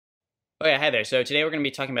Oh yeah, hi there. So today we're going to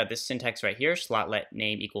be talking about this syntax right here, slot let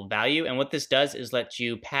name equal value. And what this does is let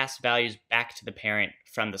you pass values back to the parent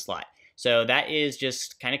from the slot. So that is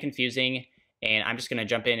just kind of confusing, and I'm just going to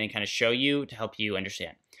jump in and kind of show you to help you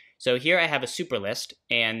understand. So here I have a super list,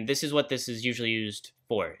 and this is what this is usually used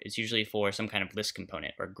for. It's usually for some kind of list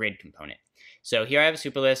component or grid component. So here I have a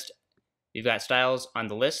super list. We've got styles on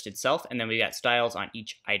the list itself, and then we've got styles on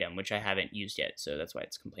each item, which I haven't used yet, so that's why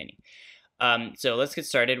it's complaining. So let's get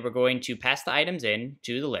started. We're going to pass the items in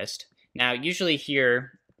to the list. Now, usually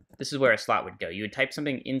here, this is where a slot would go. You would type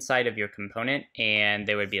something inside of your component, and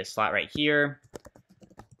there would be a slot right here,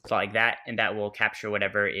 slot like that, and that will capture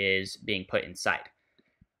whatever is being put inside.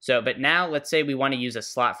 So, but now let's say we want to use a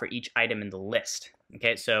slot for each item in the list.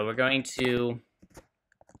 Okay, so we're going to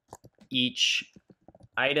each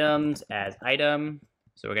items as item.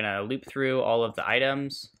 So we're going to loop through all of the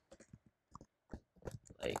items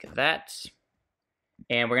like that.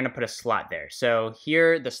 And we're going to put a slot there. So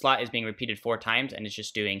here the slot is being repeated 4 times, and it's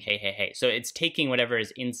just doing hey, hey, hey. So it's taking whatever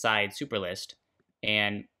is inside superlist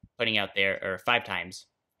and putting out there, or 5 times,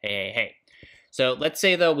 hey, hey, hey. So let's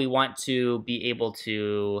say, though, we want to be able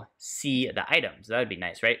to see the items. That would be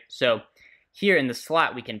nice, right? So here in the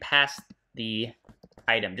slot, we can pass the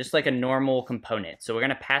item, just like a normal component. So we're going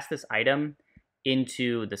to pass this item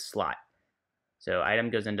into the slot. So item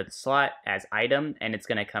goes into the slot as item, and it's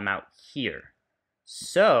going to come out here.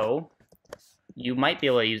 So you might be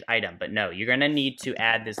able to use item, but no, you're going to need to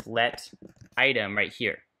add this let item right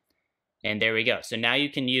here. And there we go. So now you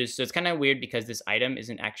can use, so it's kind of weird because this item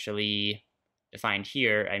isn't actually defined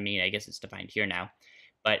here. I mean, I guess it's defined here now,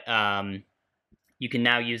 but you can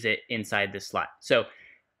now use it inside this slot. So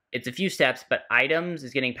it's a few steps, but items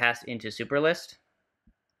is getting passed into superlist,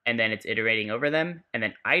 and then it's iterating over them, and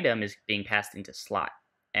then item is being passed into slot,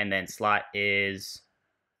 and then slot is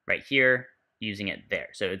right here, using it there.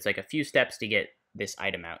 So it's like a few steps to get this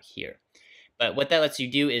item out here. But what that lets you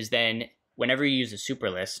do is then, whenever you use a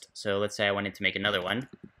super list, so let's say I wanted to make another one,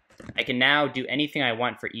 I can now do anything I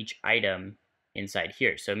want for each item inside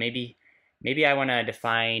here. So maybe I want to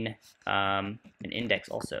define an index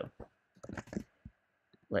also.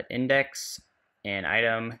 Let index and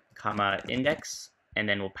item, comma, index, and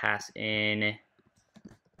then we'll pass in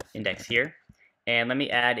index here. And let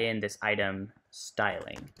me add in this item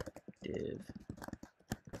styling. Div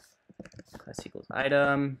class equals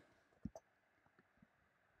item.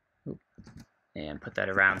 And put that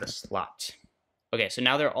around the slot. Okay, so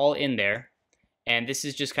now they're all in there. And this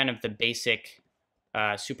is just kind of the basic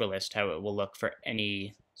super list, how it will look for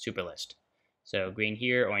any super list. So green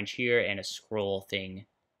here, orange here, and a scroll thing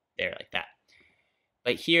there like that.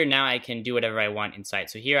 But here now I can do whatever I want inside.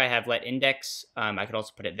 So here I have let index. I could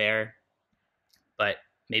also put it there. But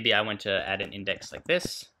maybe I want to add an index like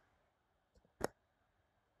this.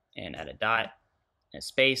 And add a dot, and a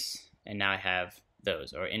space. And now I have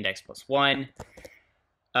those, or index plus 1.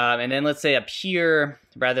 And then let's say up here,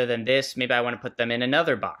 rather than this, maybe I want to put them in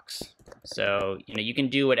another box. So, you can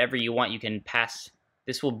do whatever you want. You can pass,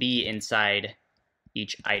 this will be inside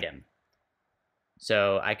each item.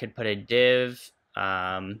 So I could put a div,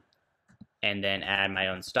 and then add my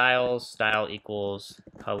own styles. Style equals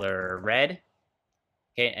color red.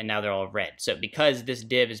 Okay, and now they're all red. So because this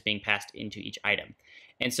div is being passed into each item.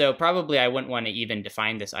 And so probably I wouldn't want to even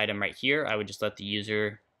define this item right here. I would just let the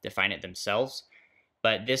user define it themselves.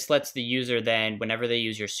 But this lets the user then, whenever they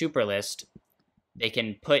use your super list, they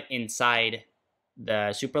can put inside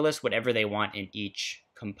the super list whatever they want in each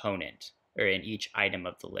component, or in each item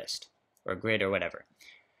of the list, or grid, or whatever.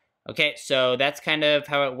 Okay, so that's kind of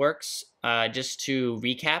how it works. Just to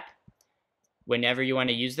recap, whenever you want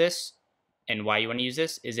to use this, and why you want to use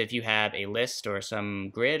this, is if you have a list or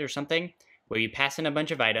some grid or something where you pass in a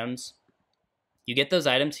bunch of items, you get those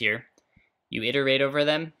items here, you iterate over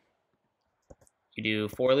them, you do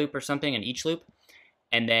for loop or something in each loop,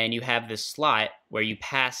 and then you have this slot where you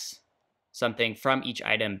pass something from each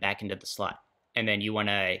item back into the slot. And then you want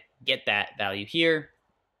to get that value here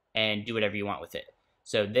and do whatever you want with it.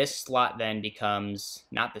 So this slot then becomes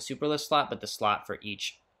not the superlist slot, but the slot for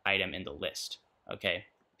each item in the list, okay?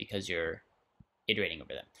 Because you're iterating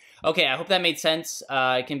over them. Okay, I hope that made sense.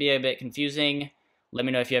 It can be a bit confusing. Let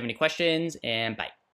me know if you have any questions, and bye.